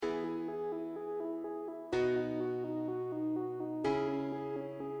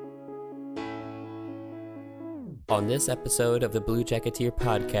On this episode of the Blue Jacketeer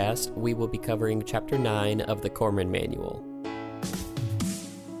podcast, we will be covering Chapter 9 of the Corpsman Manual.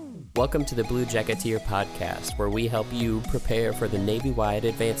 Welcome to the Blue Jacketeer podcast, where we help you prepare for the Navy-wide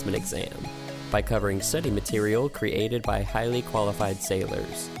advancement exam by covering study material created by highly qualified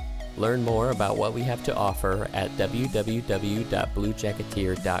sailors. Learn more about what we have to offer at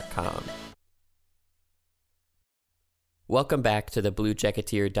www.bluejacketeer.com. Welcome back to the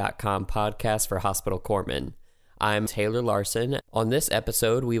bluejacketeer.com podcast for Hospital Corpsman. I'm Taylor Larson. On this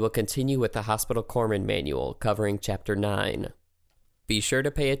episode, we will continue with the Hospital Corpsman Manual, covering Chapter 9. Be sure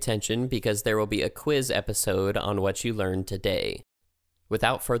to pay attention because there will be a quiz episode on what you learned today.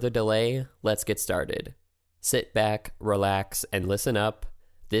 Without further delay, let's get started. Sit back, relax, and listen up.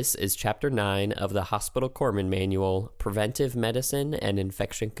 This is Chapter 9 of the Hospital Corpsman Manual, Preventive Medicine and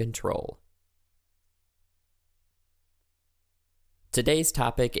Infection Control. Today's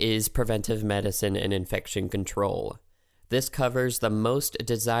topic is preventive medicine and infection control. This covers the most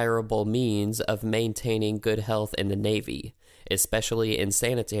desirable means of maintaining good health in the Navy, especially in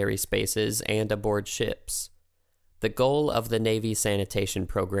sanitary spaces and aboard ships. The goal of the Navy sanitation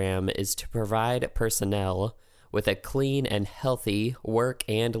program is to provide personnel with a clean and healthy work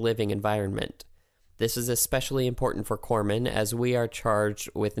and living environment. This is especially important for corpsmen as we are charged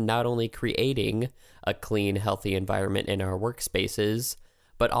with not only creating a clean, healthy environment in our workspaces,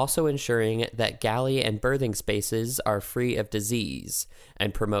 but also ensuring that galley and berthing spaces are free of disease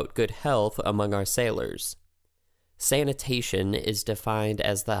and promote good health among our sailors. Sanitation is defined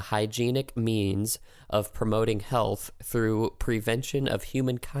as the hygienic means of promoting health through prevention of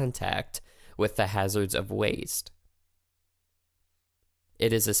human contact with the hazards of waste.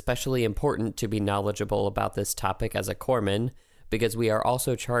 It is especially important to be knowledgeable about this topic as a corpsman because we are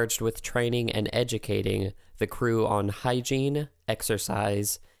also charged with training and educating the crew on hygiene,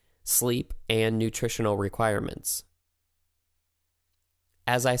 exercise, sleep, and nutritional requirements.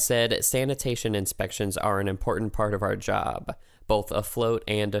 As I said, sanitation inspections are an important part of our job, both afloat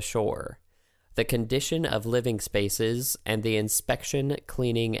and ashore. The condition of living spaces and the inspection,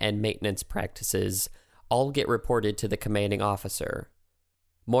 cleaning, and maintenance practices all get reported to the commanding officer.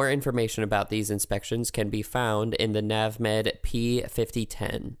 More information about these inspections can be found in the NAVMed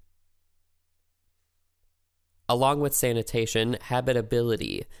P5010. Along with sanitation,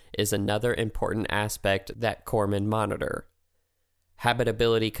 habitability is another important aspect that corpsmen monitor.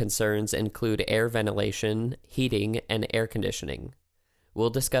 Habitability concerns include air ventilation, heating, and air conditioning.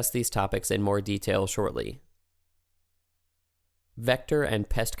 We'll discuss these topics in more detail shortly. Vector and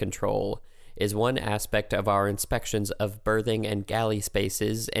pest control is one aspect of our inspections of berthing and galley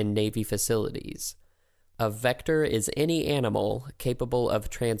spaces in Navy facilities. A vector is any animal capable of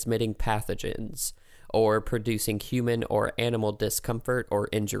transmitting pathogens or producing human or animal discomfort or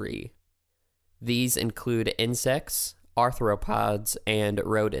injury. These include insects, arthropods, and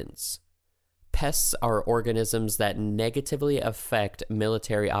rodents. Pests are organisms that negatively affect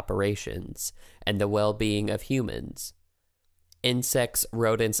military operations and the well-being of humans. Insects,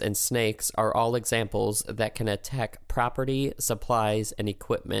 rodents, and snakes are all examples that can attack property, supplies, and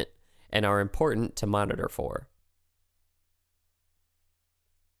equipment and are important to monitor for.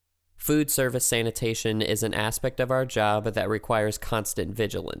 Food service sanitation is an aspect of our job that requires constant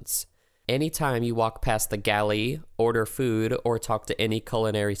vigilance. Anytime you walk past the galley, order food, or talk to any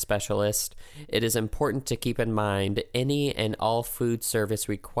culinary specialist, it is important to keep in mind any and all food service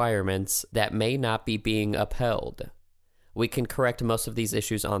requirements that may not be being upheld. We can correct most of these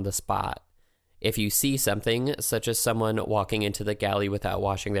issues on the spot. If you see something, such as someone walking into the galley without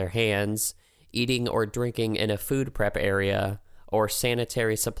washing their hands, eating or drinking in a food prep area, or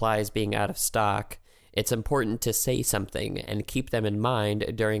sanitary supplies being out of stock, it's important to say something and keep them in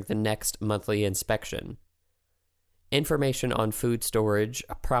mind during the next monthly inspection. Information on food storage,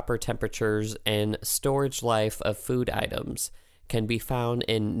 proper temperatures, and storage life of food items can be found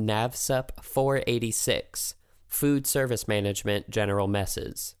in NAVSUP 486, Food Service Management General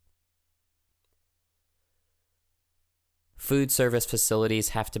Messes. Food service facilities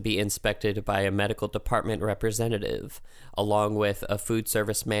have to be inspected by a medical department representative, along with a food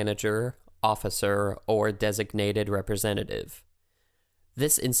service manager, officer, or designated representative.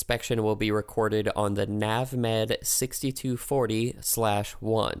 This inspection will be recorded on the NAVMed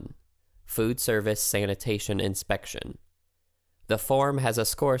 6240/1, Food Service Sanitation Inspection. The form has a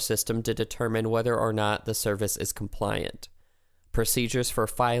score system to determine whether or not the service is compliant. Procedures for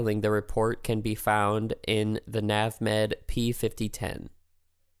filing the report can be found in the NAVMed P5010.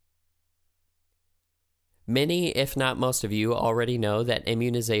 Many, if not most of you, already know that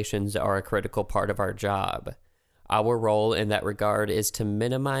immunizations are a critical part of our job. Our role in that regard is to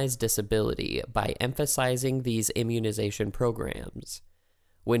minimize disability by emphasizing these immunization programs.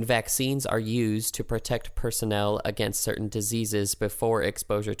 When vaccines are used to protect personnel against certain diseases before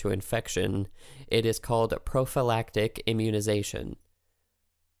exposure to infection, it is called prophylactic immunization.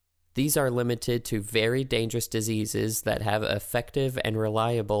 These are limited to very dangerous diseases that have effective and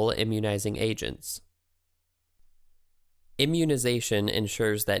reliable immunizing agents. Immunization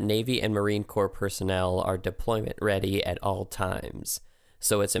ensures that Navy and Marine Corps personnel are deployment ready at all times,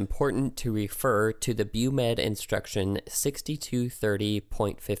 so it's important to refer to the BUMED Instruction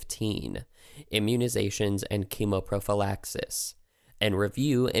 6230.15, Immunizations and Chemoprophylaxis, and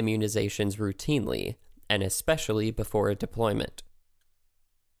review immunizations routinely, and especially before a deployment.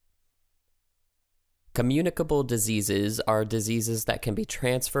 Communicable diseases are diseases that can be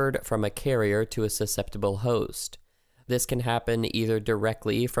transferred from a carrier to a susceptible host. This can happen either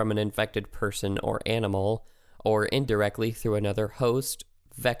directly from an infected person or animal, or indirectly through another host,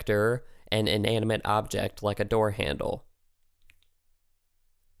 vector, and inanimate object like a door handle.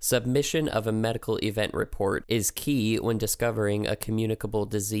 Submission of a medical event report is key when discovering a communicable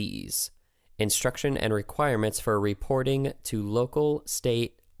disease. Instruction and requirements for reporting to local,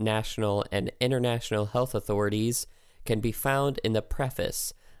 state, national, and international health authorities can be found in the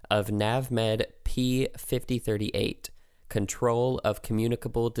preface of NAVMED P5038, Control of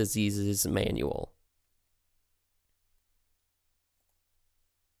Communicable Diseases Manual.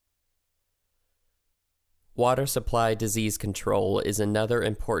 Water supply disease control is another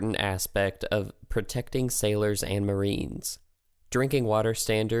important aspect of protecting sailors and Marines. Drinking water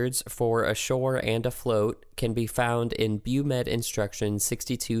standards for ashore and afloat can be found in BUMED Instruction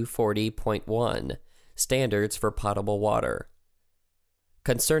 6240.1, Standards for Potable Water.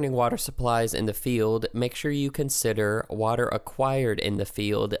 Concerning water supplies in the field, make sure you consider water acquired in the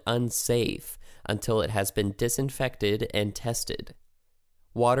field unsafe until it has been disinfected and tested.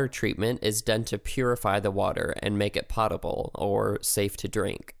 Water treatment is done to purify the water and make it potable or safe to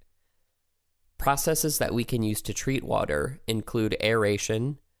drink. Processes that we can use to treat water include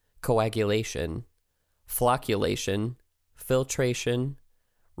aeration, coagulation, flocculation, filtration,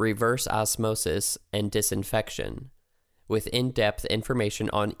 reverse osmosis, and disinfection, with in-depth information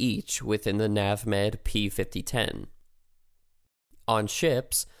on each within the NAVMED P5010. On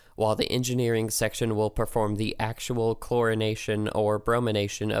ships, while the engineering section will perform the actual chlorination or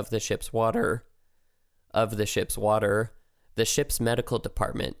bromination of the ship's water, the ship's medical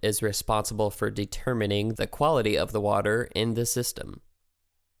department is responsible for determining the quality of the water in the system.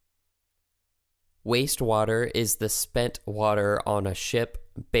 Wastewater is the spent water on a ship,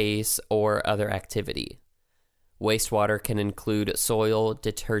 base, or other activity. Wastewater can include soil,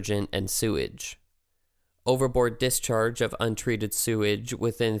 detergent, and sewage. Overboard discharge of untreated sewage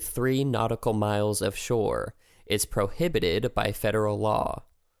within 3 nautical miles of shore is prohibited by federal law.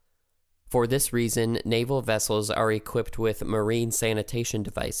 For this reason, naval vessels are equipped with marine sanitation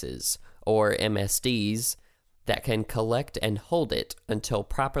devices, or MSDs, that can collect and hold it until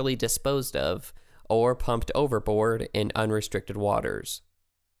properly disposed of or pumped overboard in unrestricted waters.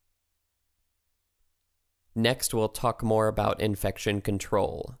 Next, we'll talk more about infection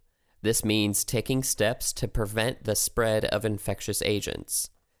control. This means taking steps to prevent the spread of infectious agents.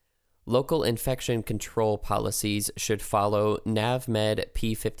 Local infection control policies should follow NAVMED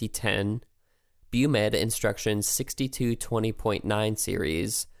P5010, BUMED Instruction 6220.9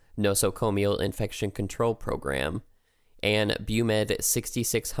 series, Nosocomial Infection Control Program, and BUMED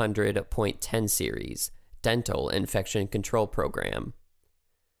 6600.10 series, Dental Infection Control Program.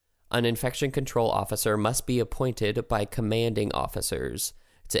 An infection control officer must be appointed by commanding officers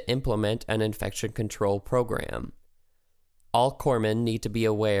to implement an infection control program. All corpsmen need to be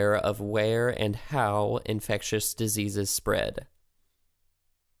aware of where and how infectious diseases spread.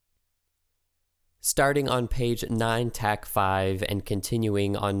 Starting on page 9 TAC 5 and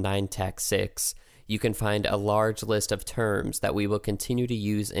continuing on 9 TAC 6, you can find a large list of terms that we will continue to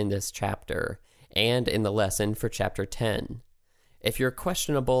use in this chapter and in the lesson for chapter 10. If you're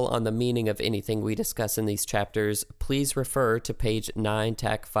questionable on the meaning of anything we discuss in these chapters, please refer to page 9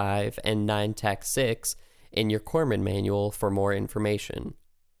 TAC 5 and 9 TAC 6 in your Corpsman manual for more information.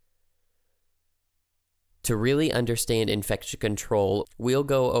 To really understand infection control, we'll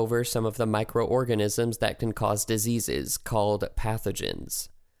go over some of the microorganisms that can cause diseases, called pathogens.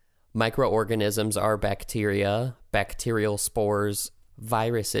 Microorganisms are bacteria, bacterial spores,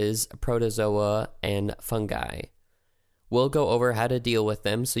 viruses, protozoa, and fungi. We'll go over how to deal with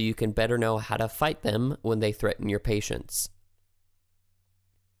them so you can better know how to fight them when they threaten your patients.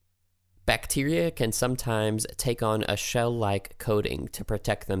 Bacteria can sometimes take on a shell-like coating to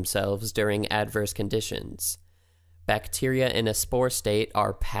protect themselves during adverse conditions. Bacteria in a spore state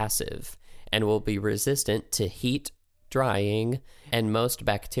are passive and will be resistant to heat, drying, and most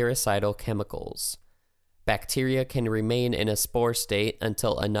bactericidal chemicals. Bacteria can remain in a spore state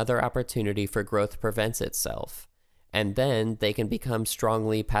until another opportunity for growth presents itself, and then they can become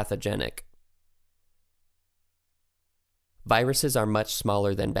strongly pathogenic. Viruses are much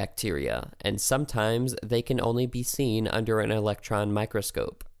smaller than bacteria, and sometimes they can only be seen under an electron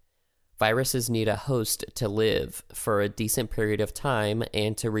microscope. Viruses need a host to live for a decent period of time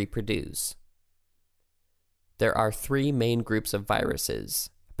and to reproduce. There are 3 main groups of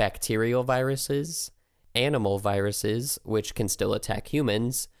viruses: bacterial viruses, animal viruses, which can still attack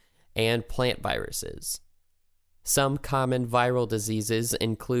humans, and plant viruses. Some common viral diseases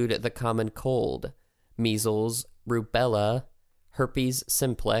include the common cold, measles, rubella, herpes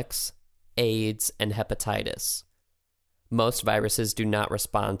simplex, AIDS, and hepatitis. Most viruses do not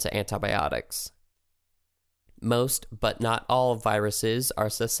respond to antibiotics. Most, but not all, viruses are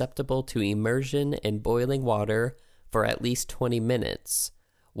susceptible to immersion in boiling water for at least 20 minutes,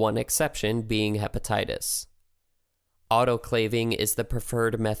 one exception being hepatitis. Autoclaving is the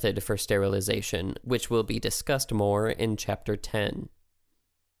preferred method for sterilization, which will be discussed more in Chapter 10.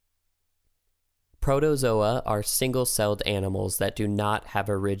 Protozoa are single-celled animals that do not have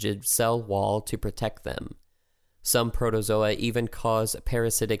a rigid cell wall to protect them. Some protozoa even cause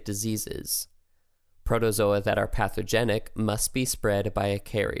parasitic diseases. Protozoa that are pathogenic must be spread by a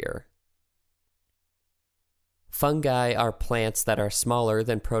carrier. Fungi are plants that are smaller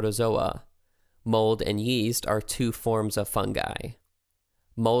than protozoa. Mold and yeast are 2 forms of fungi.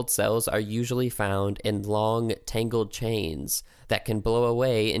 Mold cells are usually found in long, tangled chains that can blow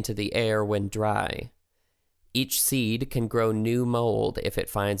away into the air when dry. Each seed can grow new mold if it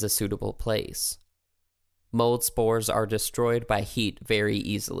finds a suitable place. Mold spores are destroyed by heat very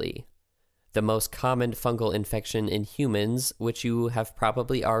easily. The most common fungal infection in humans, which you have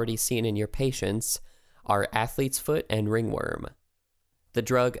probably already seen in your patients, are athlete's foot and ringworm. The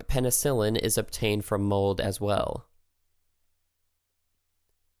drug penicillin is obtained from mold as well.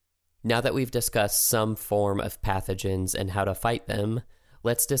 Now that we've discussed some form of pathogens and how to fight them,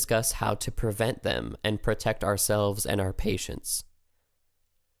 let's discuss how to prevent them and protect ourselves and our patients.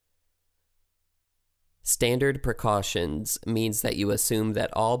 Standard precautions means that you assume that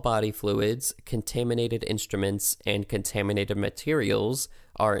all body fluids, contaminated instruments, and contaminated materials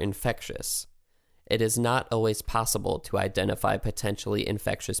are infectious. It is not always possible to identify potentially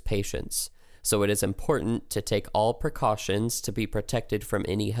infectious patients, so it is important to take all precautions to be protected from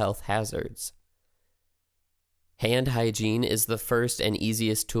any health hazards. Hand hygiene is the first and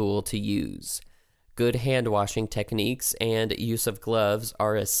easiest tool to use. Good hand washing techniques and use of gloves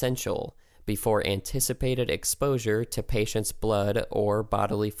are essential before anticipated exposure to patients' blood or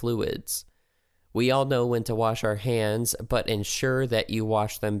bodily fluids. We all know when to wash our hands, but ensure that you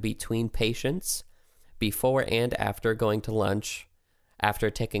wash them between patients, before and after going to lunch,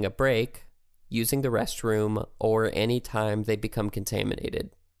 after taking a break, using the restroom, or any time they become contaminated.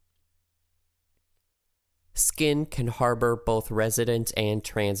 Skin can harbor both resident and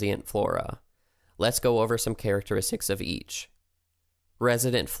transient flora. Let's go over some characteristics of each.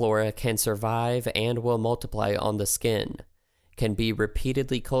 Resident flora can survive and will multiply on the skin, can be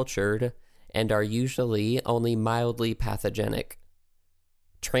repeatedly cultured, and are usually only mildly pathogenic.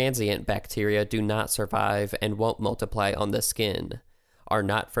 Transient bacteria do not survive and won't multiply on the skin, are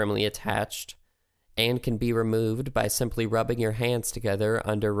not firmly attached, and can be removed by simply rubbing your hands together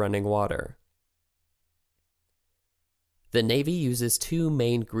under running water. The Navy uses 2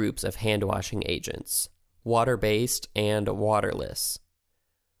 main groups of hand-washing agents, water-based and waterless.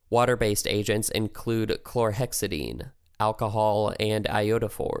 Water-based agents include chlorhexidine, alcohol, and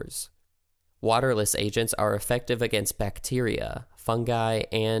iodophores. Waterless agents are effective against bacteria, fungi,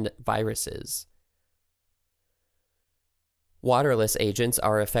 and viruses. Waterless agents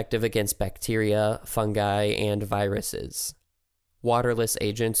are effective against bacteria, fungi, and viruses. Waterless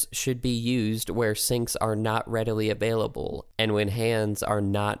agents should be used where sinks are not readily available and when hands are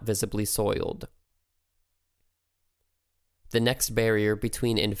not visibly soiled. The next barrier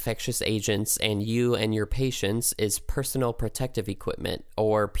between infectious agents and you and your patients is personal protective equipment,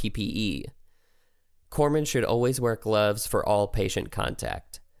 or PPE. Corpsmen should always wear gloves for all patient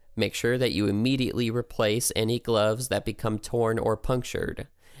contact. Make sure that you immediately replace any gloves that become torn or punctured,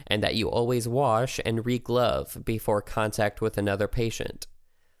 and that you always wash and re-glove before contact with another patient.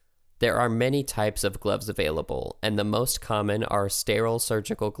 There are many types of gloves available, and the most common are sterile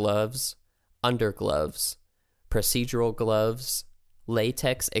surgical gloves, undergloves, procedural gloves,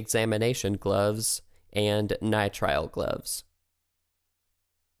 latex examination gloves, and nitrile gloves.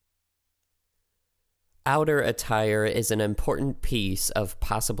 Outer attire is an important piece of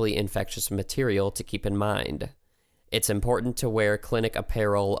possibly infectious material to keep in mind. It's important to wear clinic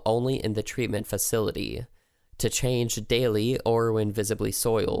apparel only in the treatment facility, to change daily or when visibly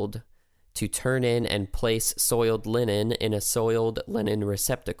soiled, to turn in and place soiled linen in a soiled linen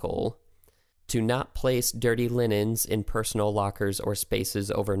receptacle, to not place dirty linens in personal lockers or spaces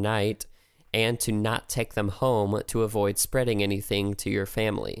overnight, and to not take them home to avoid spreading anything to your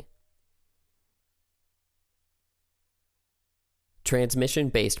family.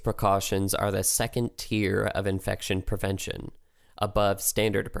 Transmission-based precautions are the second tier of infection prevention, above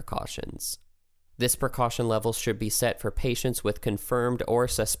standard precautions. This precaution level should be set for patients with confirmed or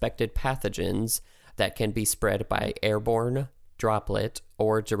suspected pathogens that can be spread by airborne, droplet,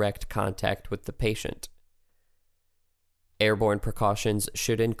 or direct contact with the patient. Airborne precautions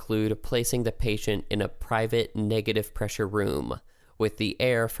should include placing the patient in a private negative pressure room, with the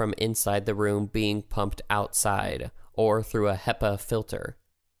air from inside the room being pumped outside or through a HEPA filter.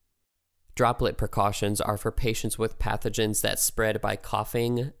 Droplet precautions are for patients with pathogens that spread by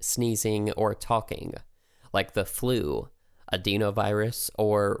coughing, sneezing, or talking, like the flu, adenovirus,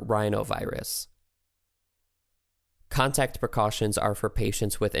 or rhinovirus. Contact precautions are for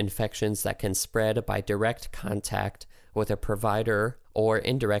patients with infections that can spread by direct contact with a provider or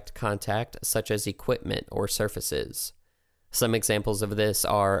indirect contact, such as equipment or surfaces. Some examples of this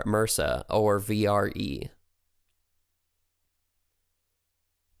are MRSA or VRE.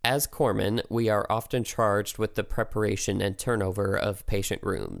 As corpsmen, we are often charged with the preparation and turnover of patient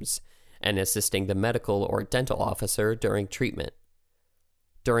rooms and assisting the medical or dental officer during treatment.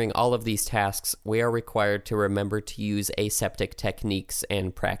 During all of these tasks, we are required to remember to use aseptic techniques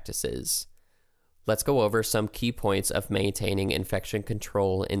and practices. Let's go over some key points of maintaining infection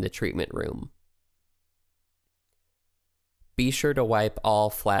control in the treatment room. Be sure to wipe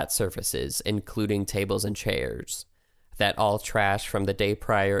all flat surfaces, including tables and chairs, that all trash from the day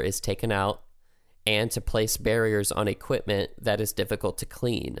prior is taken out, and to place barriers on equipment that is difficult to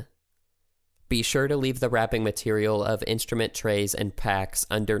clean. Be sure to leave the wrapping material of instrument trays and packs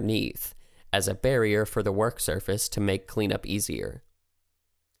underneath as a barrier for the work surface to make cleanup easier.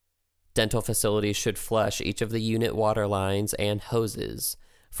 Dental facilities should flush each of the unit water lines and hoses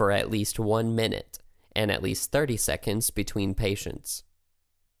for at least 1 minute and at least 30 seconds between patients.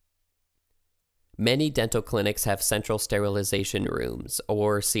 Many dental clinics have central sterilization rooms,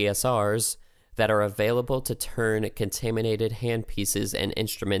 or CSRs, that are available to turn contaminated handpieces and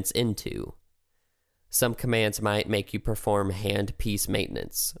instruments into. Some commands might make you perform handpiece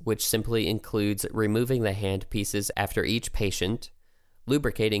maintenance, which simply includes removing the handpieces after each patient,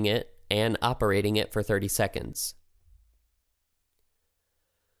 lubricating it, and operating it for 30 seconds.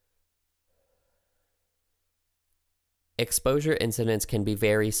 Exposure incidents can be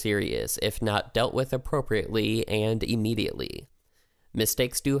very serious if not dealt with appropriately and immediately.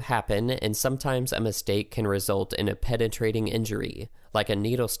 Mistakes do happen, and sometimes a mistake can result in a penetrating injury, like a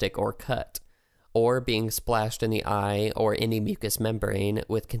needle stick or cut, or being splashed in the eye or any mucous membrane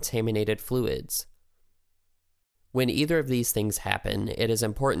with contaminated fluids. When either of these things happen, it is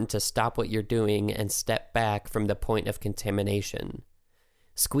important to stop what you're doing and step back from the point of contamination.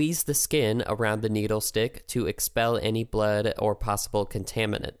 Squeeze the skin around the needle stick to expel any blood or possible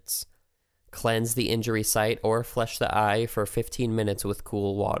contaminants. Cleanse the injury site or flush the eye for 15 minutes with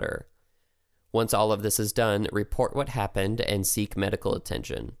cool water. Once all of this is done, report what happened and seek medical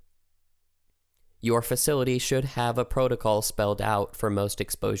attention. Your facility should have a protocol spelled out for most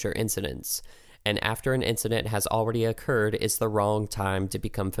exposure incidents, and after an incident has already occurred is the wrong time to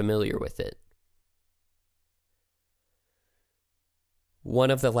become familiar with it.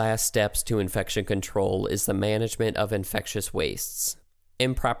 One of the last steps to infection control is the management of infectious wastes.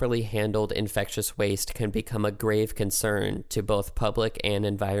 Improperly handled infectious waste can become a grave concern to both public and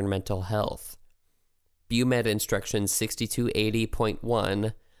environmental health. BUMED Instruction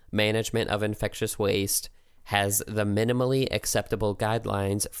 6280.1, Management of Infectious Waste, has the minimally acceptable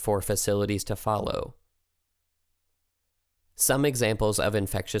guidelines for facilities to follow. Some examples of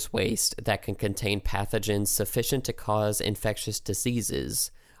infectious waste that can contain pathogens sufficient to cause infectious diseases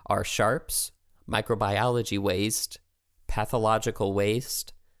are sharps, microbiology waste, pathological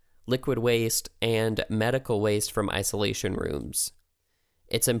waste, liquid waste, and medical waste from isolation rooms.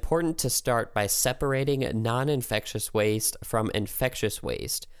 It's important to start by separating non-infectious waste from infectious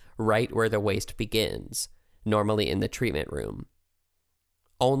waste right where the waste begins, normally in the treatment room.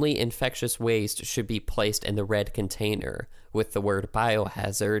 Only infectious waste should be placed in the red container with the word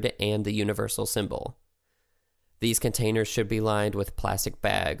biohazard and the universal symbol. These containers should be lined with plastic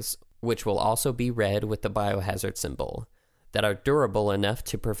bags, which will also be red with the biohazard symbol, that are durable enough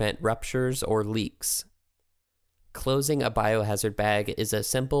to prevent ruptures or leaks. Closing a biohazard bag is a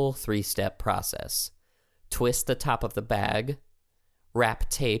simple 3-step process. Twist the top of the bag, wrap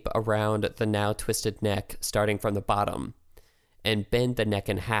tape around the now twisted neck starting from the bottom, and bend the neck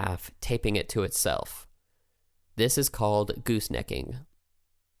in half, taping it to itself. This is called goosenecking.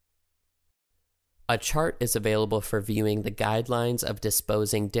 A chart is available for viewing the guidelines of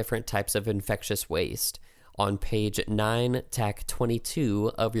disposing different types of infectious waste on page 9, TAC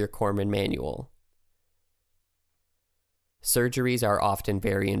 22 of your Corpsman manual. Surgeries are often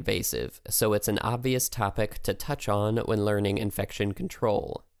very invasive, so it's an obvious topic to touch on when learning infection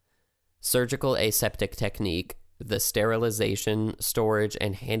control. Surgical aseptic technique, the sterilization, storage,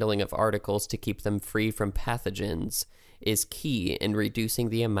 and handling of articles to keep them free from pathogens, is key in reducing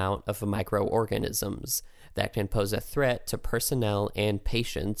the amount of microorganisms that can pose a threat to personnel and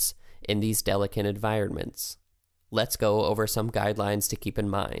patients in these delicate environments. Let's go over some guidelines to keep in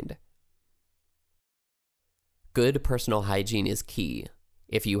mind. Good personal hygiene is key.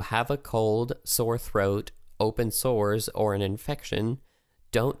 If you have a cold, sore throat, open sores, or an infection,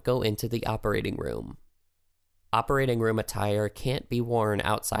 don't go into the operating room. Operating room attire can't be worn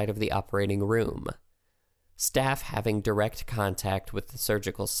outside of the operating room. Staff having direct contact with the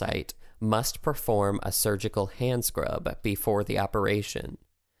surgical site must perform a surgical hand scrub before the operation.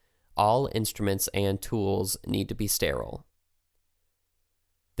 All instruments and tools need to be sterile.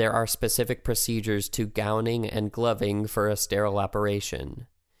 There are specific procedures to gowning and gloving for a sterile operation.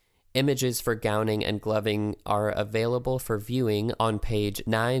 Images for gowning and gloving are available for viewing on page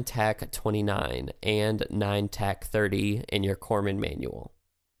 9 TAC 29 and 9 TAC 30 in your Corpsman manual.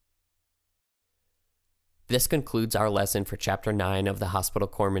 This concludes our lesson for Chapter 9 of the Hospital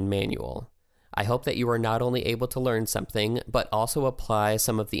Corpsman Manual. I hope that you are not only able to learn something, but also apply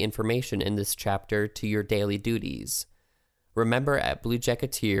some of the information in this chapter to your daily duties. Remember, at Blue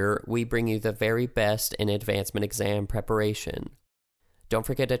Jacketeer, we bring you the very best in advancement exam preparation. Don't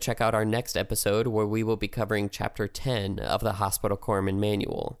forget to check out our next episode where we will be covering Chapter 10 of the Hospital Corpsman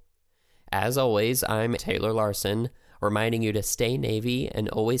Manual. As always, I'm Taylor Larson, reminding you to stay Navy and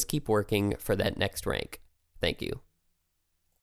always keep working for that next rank. Thank you.